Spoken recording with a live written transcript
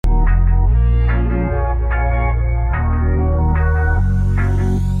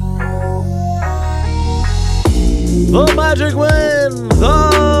The Magic win!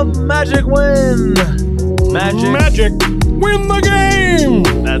 The Magic win! Magic win the game!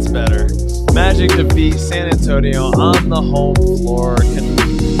 That's better. Magic defeat San Antonio on the home floor,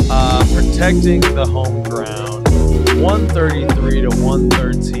 protecting the home ground, 133 to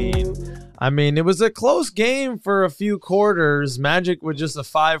 113. I mean, it was a close game for a few quarters. Magic with just a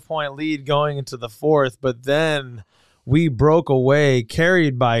 5-point lead going into the fourth, but then we broke away,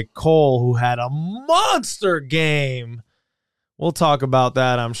 carried by Cole, who had a monster game. We'll talk about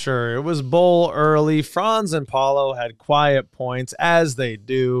that, I'm sure. It was bowl early. Franz and Paulo had quiet points, as they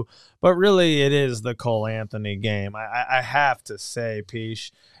do. But really, it is the Cole Anthony game. I have to say,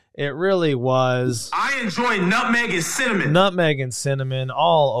 Peesh, it really was. I enjoy nutmeg and cinnamon. Nutmeg and cinnamon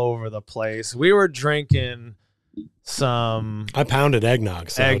all over the place. We were drinking some. I pounded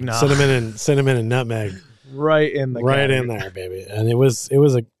eggnog. So eggnog. Cinnamon and nutmeg. Right in the right in there, baby. And it was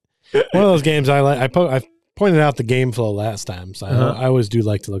one of those games I like. I pointed out the game flow last time, so I always do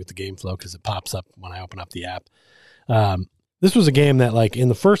like to look at the game flow because it pops up when I open up the app. This was a game that, like, in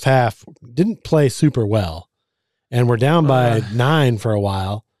the first half, didn't play super well, and we're down by 9 for a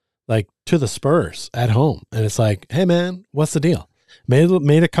while, like, to the Spurs at home. And it's like, hey, man, what's the deal?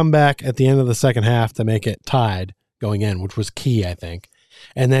 Made a comeback at the end of the second half to make it tied going in, which was key, I think.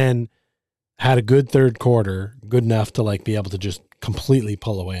 And then had a good third quarter, good enough to, like, be able to just completely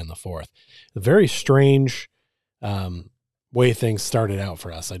pull away in the fourth. A very strange way things started out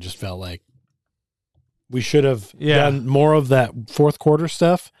for us. I just felt like we should have done more of that fourth quarter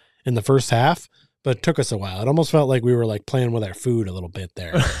stuff in the first half, but it took us a while. It almost felt like we were, like, playing with our food a little bit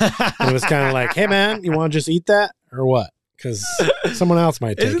there. And it was kind of like, hey, man, you want to just eat that or what? Because someone else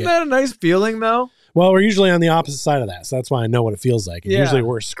might take it. Isn't that a nice feeling, though? Well, we're usually on the opposite side of that, so that's why I know what it feels like. And usually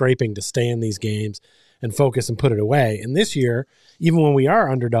we're scraping to stay in these games and focus and put it away. And this year, even when we are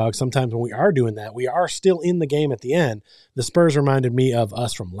underdogs, sometimes when we are doing that, we are still in the game at the end. The Spurs reminded me of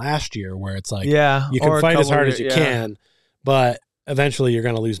us from last year, where it's like, you can fight as hard as you can, but eventually you're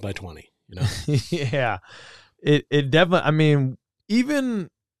going to lose by 20. You know? Yeah, it definitely. I mean, even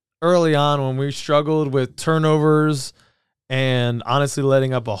early on when we struggled with turnovers and honestly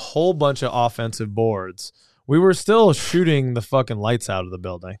letting up a whole bunch of offensive boards, we were still shooting the fucking lights out of the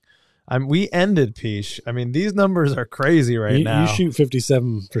building. We ended, Peesh. I mean, these numbers are crazy now. You shoot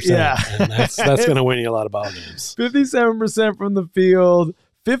 57%, and that's going to win you a lot of ball games. 57% from the field,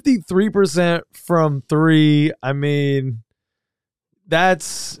 53% from three. I mean,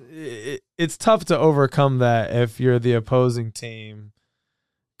 it's tough to overcome that if you're the opposing team.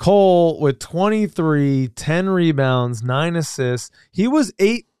 Cole with 23, 10 rebounds, 9 assists. He was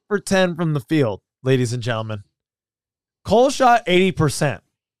 8 for 10 from the field, ladies and gentlemen. Cole shot 80%.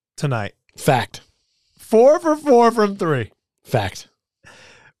 Tonight. Fact. 4 for 4 from 3. Fact.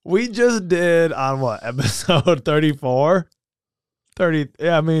 We just did on what, episode 34? 30.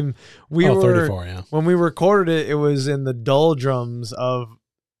 Yeah, I mean, we were 34, yeah. When we recorded it, it was in the doldrums of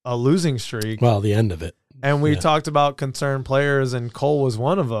a losing streak. Well, the end of it. And we talked about concerned players, and Cole was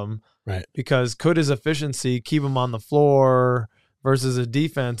one of them. Right. Because could his efficiency keep him on the floor versus a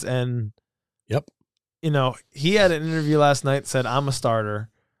defense? And, you know, he had an interview last night that said, I'm a starter.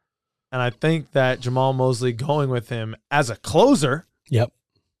 And I think that Jamal Mosley going with him as a closer. Yep.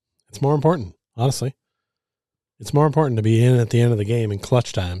 It's more important, honestly. It's more important to be in at the end of the game in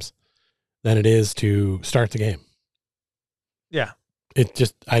clutch times than it is to start the game. Yeah.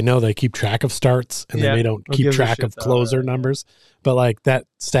 I know they keep track of starts and they don't keep track of closer numbers, but like that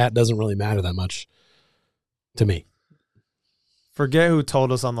stat doesn't really matter that much to me. Forget who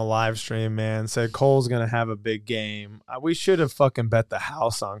told us on the live stream, man. Said Cole's going to have a big game. We should have fucking bet the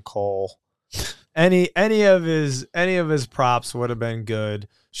house on Cole. Any of his props would have been good.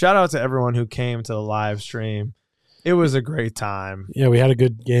 Shout out to everyone who came to the live stream. It was a great time. Yeah, we had a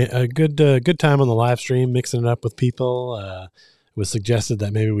good time on the live stream, mixing it up with people. It was suggested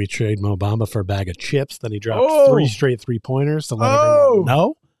that maybe we trade Mo Bamba for a bag of chips. Then he dropped 3 straight 3-pointers to let everyone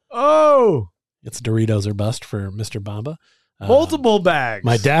know. It's Doritos or bust for Mr. Bamba. Multiple bags.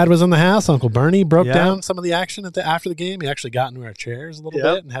 My dad was in the house. Uncle Bernie broke down some of the action after the game. He actually got into our chairs a little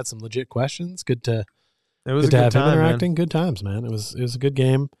bit and had some legit questions. Good to have him interacting. Man. Good times, man. It was a good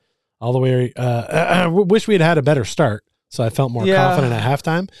game all the way. I wish we had a better start, so I felt more confident at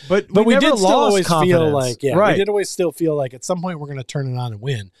halftime. But we did still always confidence. feel like we did always still feel like at some point we're going to turn it on and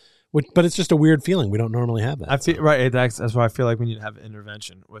win. But it's just a weird feeling. We don't normally have that. I feel right. That's why I feel like we need to have an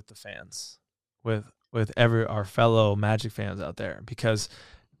intervention with the fans, with our fellow Magic fans out there, because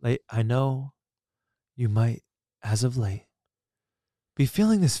I know you might, as of late, be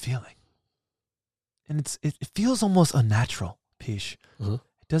feeling this feeling, and it feels almost unnatural, Peesh. It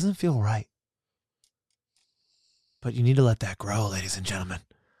doesn't feel right. But you need to let that grow, ladies and gentlemen.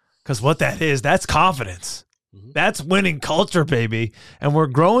 Because what that is, that's confidence. Mm-hmm. That's winning culture, baby. And we're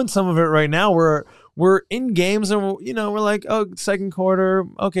growing some of it right now. We're in games and, we're like, oh, second quarter,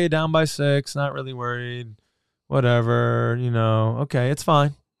 okay, down by 6, not really worried. Whatever, okay, it's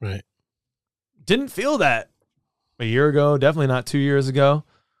fine. Right. Didn't feel that a year ago, definitely not 2 years ago.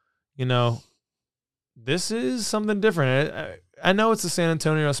 This is something different. I know it's the San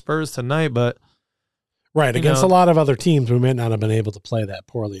Antonio Spurs tonight, but right, against a lot of other teams, we may not have been able to play that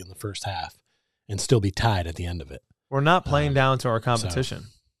poorly in the first half and still be tied at the end of it. We're not playing down to our competition.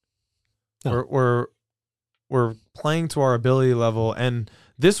 No. We're playing to our ability level, and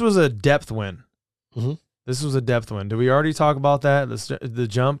this was a depth win. Mm-hmm. This was a depth win. Did we already talk about that, the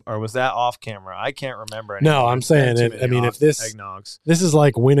jump, or was that off camera? I can't remember. No, I'm saying it. I mean, if this is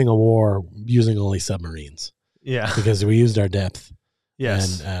like winning a war using only submarines. Yeah. Because we used our depth.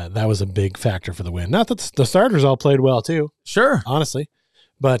 Yes. And that was a big factor for the win. Not that the starters all played well too. Sure. Honestly.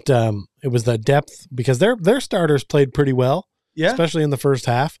 But it was the depth because their starters played pretty well. Yeah. Especially in the first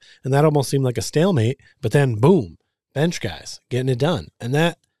half. And that almost seemed like a stalemate. But then, boom, bench guys getting it done. And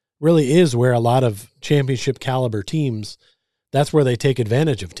that really is where a lot of championship caliber teams, that's where they take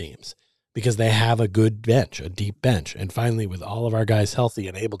advantage of teams because they have a good bench, a deep bench. And finally, with all of our guys healthy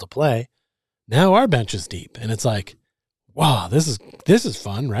and able to play, now our bench is deep. And it's like, wow, this is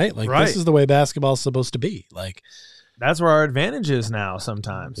fun, right? Like This is the way basketball is supposed to be. Like that's where our advantage is now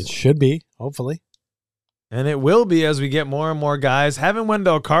sometimes. It should be, hopefully. And it will be as we get more and more guys. Having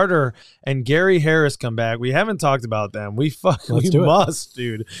Wendell Carter and Gary Harris come back, we haven't talked about them. We must,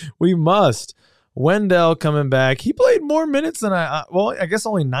 dude. We must. Wendell coming back. He played more minutes than I guess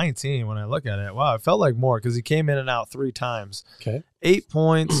only 19 when I look at it. Wow, it felt like more because he came in and out 3 times. Okay. 8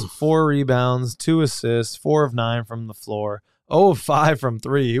 points, 4 rebounds, 2 assists, 4 of 9 from the floor, 0 of 5 from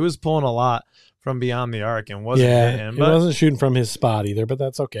 3. He was pulling a lot from beyond the arc and wasn't hitting. He wasn't shooting from his spot either, but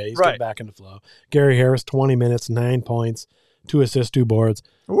that's okay. He's getting back into flow. Gary Harris, 20 minutes, 9 points, 2 assists, 2 boards.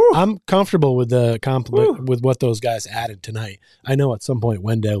 Ooh. I'm comfortable with the compliment with what those guys added tonight. I know at some point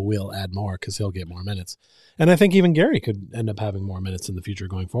Wendell will add more because he'll get more minutes. And I think even Gary could end up having more minutes in the future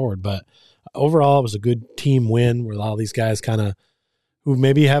going forward. But overall, it was a good team win where all these guys kind of who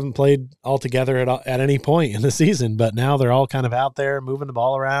maybe haven't played all together at any point in the season, but now they're all kind of out there moving the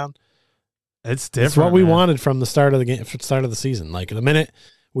ball around. It's different. It's what we wanted from the start of the game, start of the season. Like the minute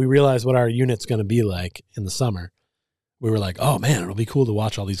we realized what our unit's going to be like in the summer, we were like, "Oh man, it'll be cool to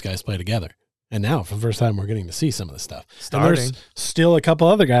watch all these guys play together." And now, for the first time, we're getting to see some of this stuff. And there's still a couple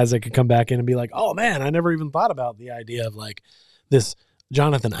other guys that could come back in and be like, "Oh man, I never even thought about the idea of like this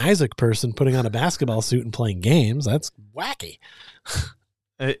Jonathan Isaac person putting on a basketball suit and playing games. That's wacky."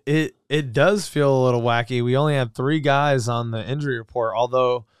 It does feel a little wacky. We only had 3 guys on the injury report,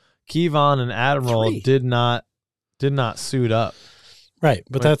 although Kevon and Admiral did not suit up. Right,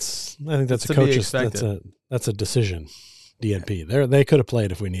 but I think that's a coach's that's a decision. DNP. They could have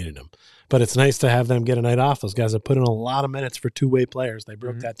played if we needed them. But it's nice to have them get a night off. Those guys have put in a lot of minutes for two-way players. They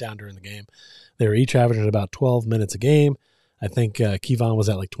broke that down during the game. They were each averaging about 12 minutes a game. I think Kevon was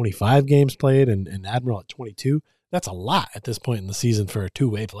at like 25 games played and Admiral at 22. That's a lot at this point in the season for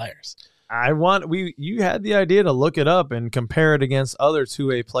two-way players. You had the idea to look it up and compare it against other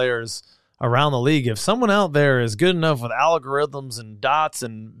two-way players around the league. If someone out there is good enough with algorithms and dots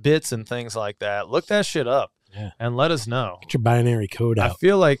and bits and things like that, look that shit up and let us know. Get your binary code out. I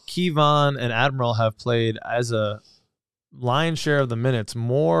feel like Kevon and Admiral have played as a lion's share of the minutes,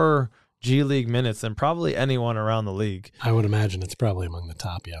 more G League minutes than probably anyone around the league. I would imagine it's probably among the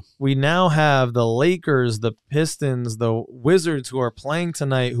top, yeah. We now have the Lakers, the Pistons, the Wizards who are playing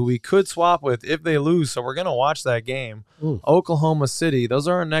tonight who we could swap with if they lose, so we're going to watch that game. Oklahoma City, those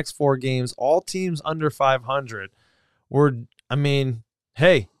are our next 4 games, all teams under 500.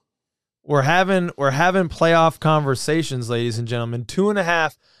 We're having playoff conversations, ladies and gentlemen.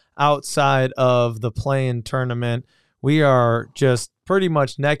 2.5 outside of the play-in tournament. We are just pretty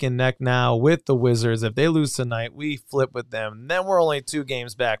much neck and neck now with the Wizards. If they lose tonight, we flip with them. Then we're only 2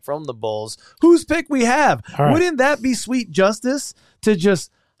 games back from the Bulls, whose pick we have. Right. Wouldn't that be sweet justice to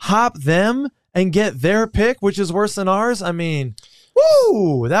just hop them and get their pick, which is worse than ours? I mean,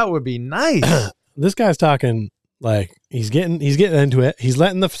 woo, that would be nice. This guy's talking like he's getting into it. He's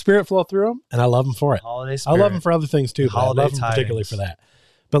letting the spirit flow through him, and I love him for it. Holiday spirit. I love him for other things too, but I love him particularly for that.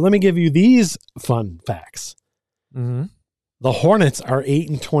 But let me give you these fun facts. Mm-hmm. The Hornets are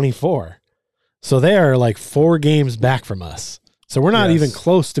 8-24, so they are like 4 games back from us. So we're not even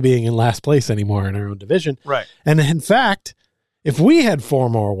close to being in last place anymore in our own division. Right. And in fact, if we had 4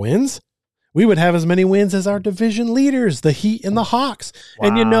 more wins, we would have as many wins as our division leaders, the Heat and the Hawks. Wow.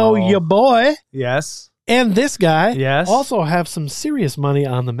 And you know your boy, And this guy Yes. also have some serious money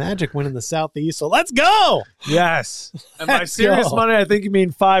on the Magic winning the Southeast. So let's go. Yes. And by Let's serious go. money, I think you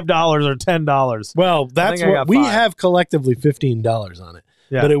mean $5 or $10. Well, that's think I what got we 5. have collectively $15 on it.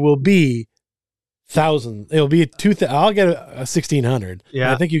 Yeah. But it will be 1,000. It'll be 2,000. I'll get a 1,600. Yeah.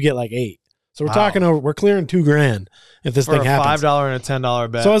 And I think you get like 8. So we're Wow. talking over. We're clearing $2,000 if this For thing a happens. $5 and a $10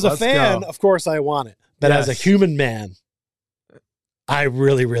 bet. So as a Let's fan, go. of course, I want it. But as a Yes. human man, I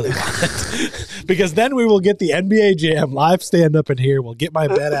really, really want it. Because then we will get the NBA Jam live stand up in here. We'll get my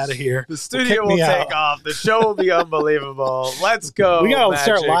bet out of here. The We'll studio kick will me take out. off. The show will be unbelievable. Let's go. We gotta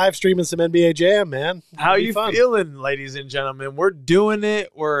start Magic. live streaming some NBA Jam, man. How It'll be you fun. feeling, ladies and gentlemen? We're doing it.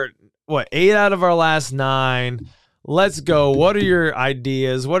 We're 8 out of our last 9. Let's go. What are your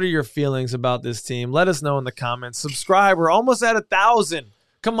ideas? What are your feelings about this team? Let us know in the comments. Subscribe. We're almost at 1,000.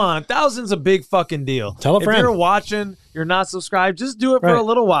 Come on, 1,000's a big fucking deal. Tell a friend. If you're watching, you're not subscribed, just do it for Right. a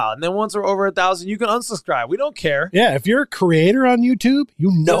little while. And then once we're over 1,000, you can unsubscribe. We don't care. Yeah, if you're a creator on YouTube,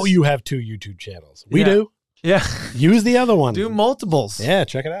 you know you have 2 YouTube channels. We Yeah. do. Yeah. Use the other one. Do multiples. Yeah,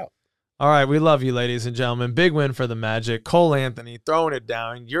 check it out. All right, we love you, ladies and gentlemen. Big win for the Magic. Cole Anthony throwing it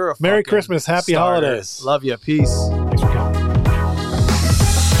down. You're a Merry fucking Christmas. Happy starter. holidays. Love you. Peace.